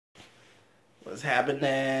What's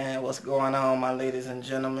happening? What's going on, my ladies and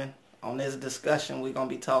gentlemen? On this discussion, we're going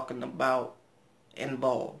to be talking about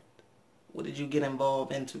involved. What did you get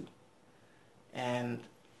involved into? And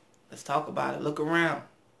let's talk about it. Look around.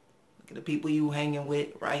 Look at the people you hanging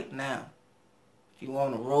with right now. If you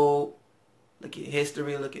on the road, look at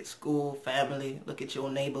history, look at school, family, look at your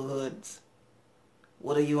neighborhoods.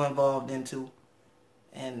 What are you involved into?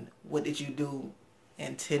 And what did you do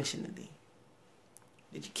intentionally?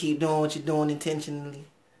 Did you keep doing what you're doing intentionally?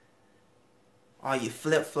 Are you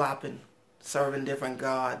flip-flopping, serving different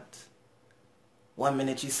gods? One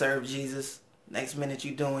minute you serve Jesus, next minute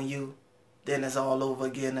you doing you, then it's all over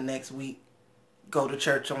again the next week. Go to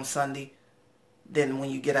church on Sunday, then when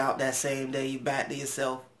you get out that same day, you back to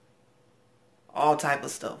yourself. All type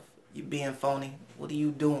of stuff. You being phony. What are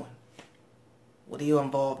you doing? What are you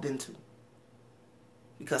involved into?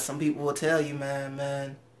 Because some people will tell you,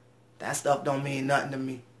 man, that stuff don't mean nothing to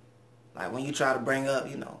me. Like when you try to bring up,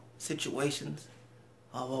 situations,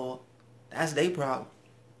 well, that's their problem.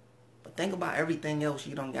 But think about everything else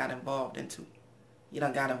you done got involved into. You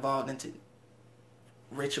done got involved into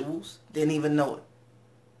rituals, didn't even know it.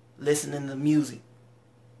 Listening to music,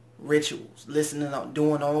 rituals,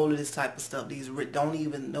 doing all of this type of stuff. These don't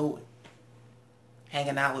even know it.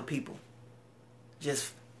 Hanging out with people,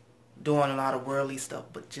 just doing a lot of worldly stuff,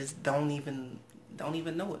 but just don't even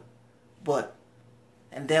know it.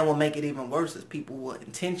 And then what make it even worse is people will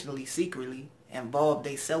intentionally, secretly involve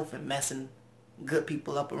themselves in messing good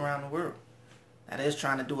people up around the world. That is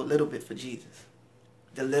trying to do a little bit for Jesus,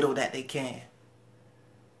 the little that they can.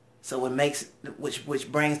 So it makes,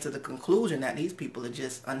 which brings to the conclusion that these people are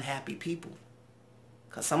just unhappy people.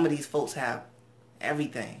 Because some of these folks have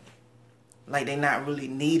everything. Like they're not really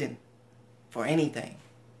needing for anything.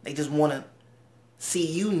 They just want to see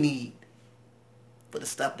you need for the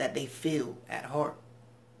stuff that they feel at heart.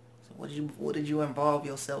 So what did you involve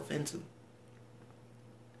yourself into?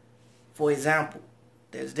 For example,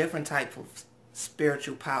 there's different types of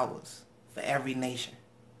spiritual powers for every nation.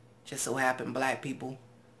 Just so happen black people,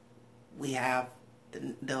 we have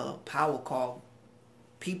the power called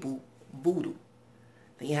people voodoo.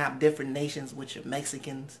 Then you have different nations which are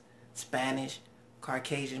Mexicans, Spanish,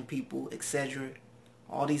 Caucasian people, etc.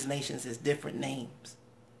 All these nations is different names.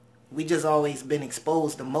 We just always been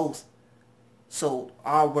exposed the most, so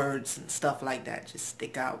our words and stuff like that just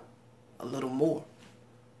stick out a little more.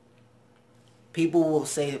 People will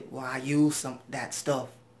say, well, I use that stuff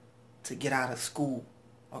to get out of school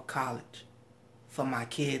or college for my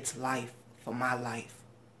kid's life, for my life,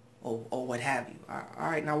 or what have you. All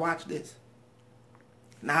right, now watch this.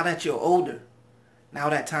 Now that you're older, now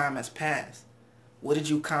that time has passed, what did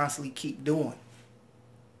you constantly keep doing?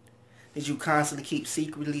 Did you constantly keep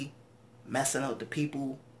secretly messing up the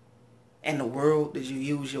people in the world? Did you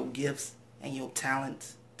use your gifts and your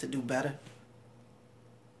talents to do better?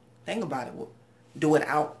 Think about it.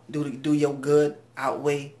 Do your good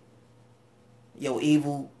outweigh your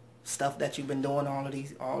evil stuff that you've been doing all of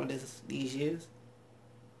these years?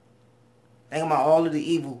 Think about all of the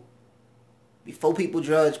evil. Before people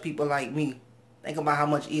judge people like me, think about how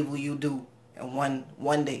much evil you do in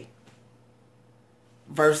one day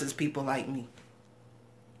versus people like me.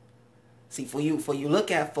 See, for you look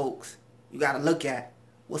at folks, you got to look at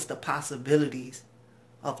what's the possibilities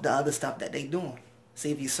of the other stuff that they doing.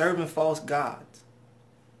 See, if you're serving false gods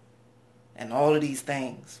and all of these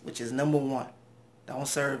things, which is number one, don't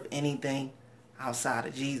serve anything outside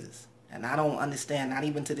of Jesus. And I don't understand, not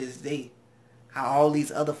even to this day, how all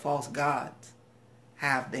these other false gods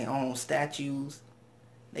have their own statues.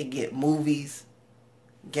 They get movies,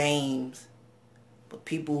 games, but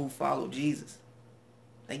people who follow Jesus,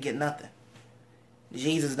 they get nothing.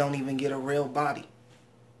 Jesus don't even get a real body.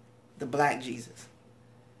 The black Jesus.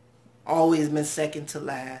 Always been second to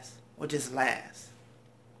last, or just last.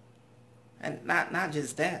 And not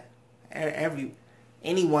just that.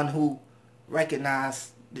 Anyone who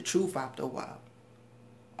recognized the truth after a while.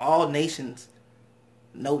 All nations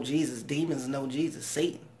know Jesus. Demons know Jesus.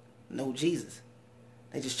 Satan know Jesus.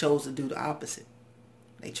 They just chose to do the opposite.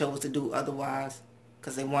 They chose to do otherwise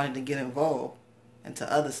because they wanted to get involved into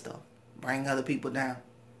other stuff. Bring other people down.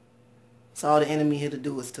 That's all the enemy here to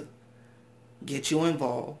do, is to get you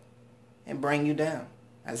involved and bring you down.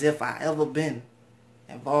 As if I ever been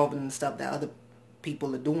involved in the stuff that other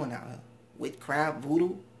people are doing out here. Witchcraft,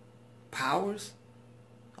 voodoo, powers,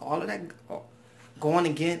 all of that, going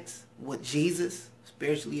against what Jesus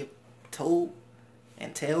spiritually told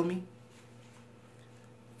and tell me.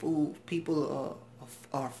 People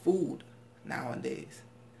are fooled nowadays.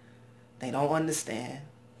 They don't understand,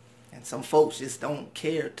 and some folks just don't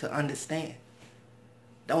care to understand.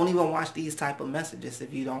 Don't even watch these type of messages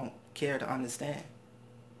if you don't care to understand.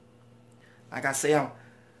 Like I say,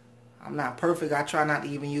 I'm not perfect. I try not to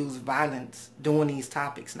even use violence doing these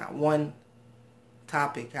topics. Not one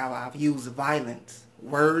topic how I've used violence.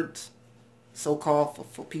 Words, so-called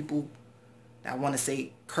for people that want to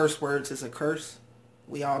say curse words is a curse.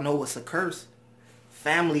 We all know it's a curse.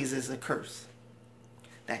 Families is a curse.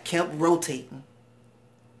 That kept rotating.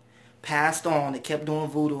 Passed on. They kept doing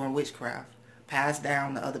voodoo and witchcraft. Passed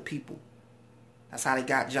down to other people. That's how they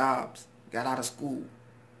got jobs. Got out of school.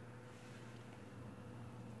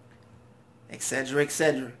 Etc.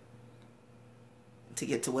 etc. To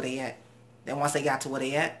get to where they at. Then once they got to where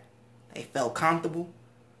they at, they felt comfortable.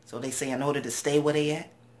 So they say in order to stay where they at,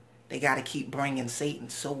 they got to keep bringing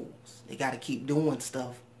Satan's souls. They got to keep doing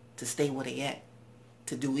stuff to stay where they at.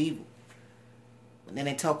 To do evil. But then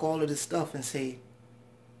they talk all of this stuff and say,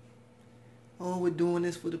 oh, we're doing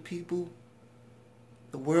this for the people.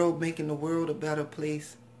 The world, making the world a better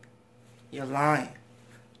place. You're lying.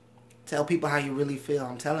 Tell people how you really feel.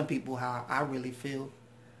 I'm telling people how I really feel.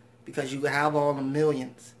 Because you have all the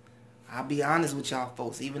millions. I'll be honest with y'all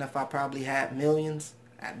folks. Even if I probably had millions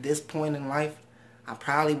at this point in life, I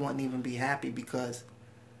probably wouldn't even be happy because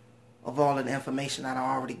of all of the information that I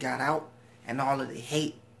already got out and all of the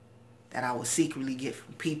hate that I would secretly get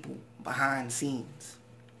from people behind the scenes.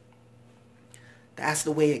 That's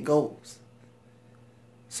the way it goes.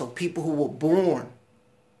 So people who were born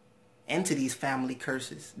into these family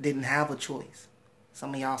curses didn't have a choice.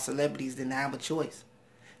 Some of y'all celebrities didn't have a choice.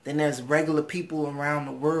 Then there's regular people around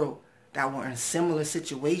the world that were in similar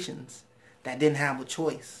situations that didn't have a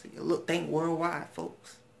choice. Look, think worldwide,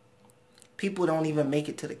 folks. People don't even make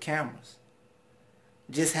it to the cameras.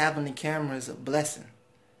 Just having the camera is a blessing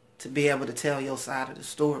to be able to tell your side of the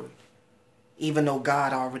story, even though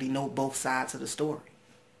God already know both sides of the story.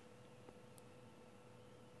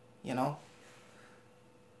 You know?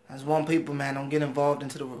 As one people, man, don't get involved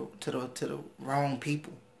into the wrong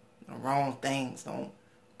people, the wrong things. Don't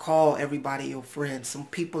call everybody your friend. Some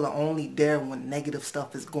people are only there when negative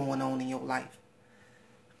stuff is going on in your life.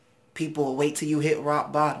 People will wait till you hit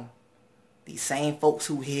rock bottom. These same folks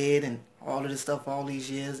who hid and all of this stuff all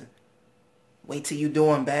these years, and wait till you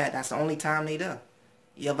doing bad. That's the only time they there.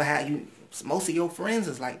 You ever had most of your friends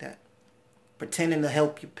is like that, pretending to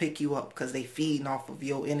help you pick you up because they feeding off of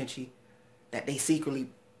your energy that they secretly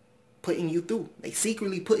putting you through. They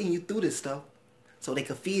secretly putting you through this stuff so they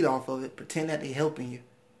could feed off of it, pretend that they helping you,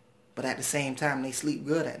 but at the same time they sleep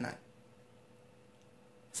good at night.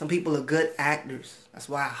 Some people are good actors. That's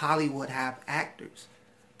why Hollywood have actors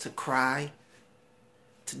to cry,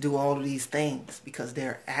 to do all of these things, because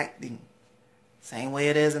they're acting. Same way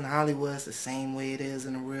it is in Hollywood, it's the same way it is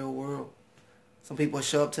in the real world. Some people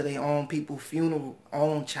show up to their own people's funeral,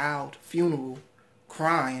 own child funeral,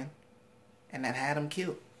 crying, and that had them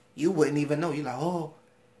killed. You wouldn't even know. You're like, oh,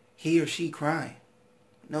 he or she crying.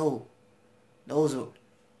 No, those are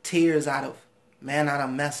tears out of, man, I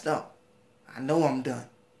done messed up. I know I'm done.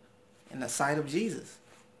 In the sight of Jesus.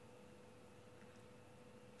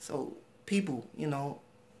 So, people, you know,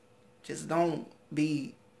 just don't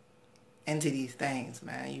be into these things,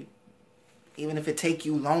 man. Even if it take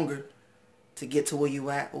you longer to get to where you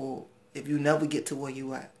at, or if you never get to where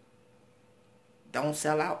you at, don't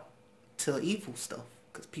sell out to evil stuff,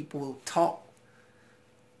 because people will talk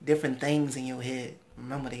different things in your head.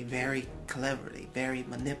 Remember, they very clever, they very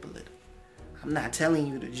manipulative. I'm not telling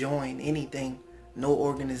you to join anything, no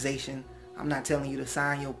organization. I'm not telling you to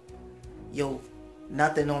sign your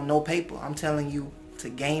nothing on no paper. I'm telling you to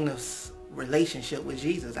gain a relationship with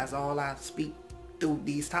Jesus. That's all I speak through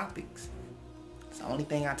these topics. It's the only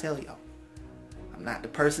thing I tell y'all. I'm not the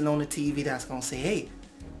person on the TV that's gonna say, hey,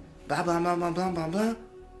 blah blah blah blah blah blah blah,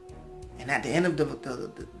 and at the end of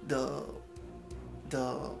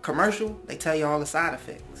the commercial they tell you all the side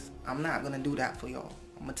effects. I'm not gonna do that for y'all.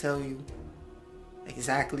 I'm gonna tell you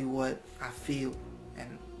exactly what I feel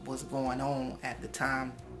and what's going on at the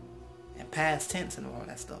time, and past tense and all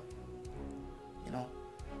that stuff, you know.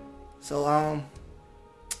 So I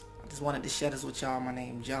just wanted to share this with y'all. My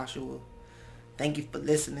name is Joshua. Thank you for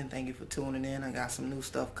listening. Thank you for tuning in. I got some new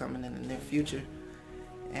stuff coming in the near future,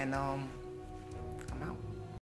 and I'm out.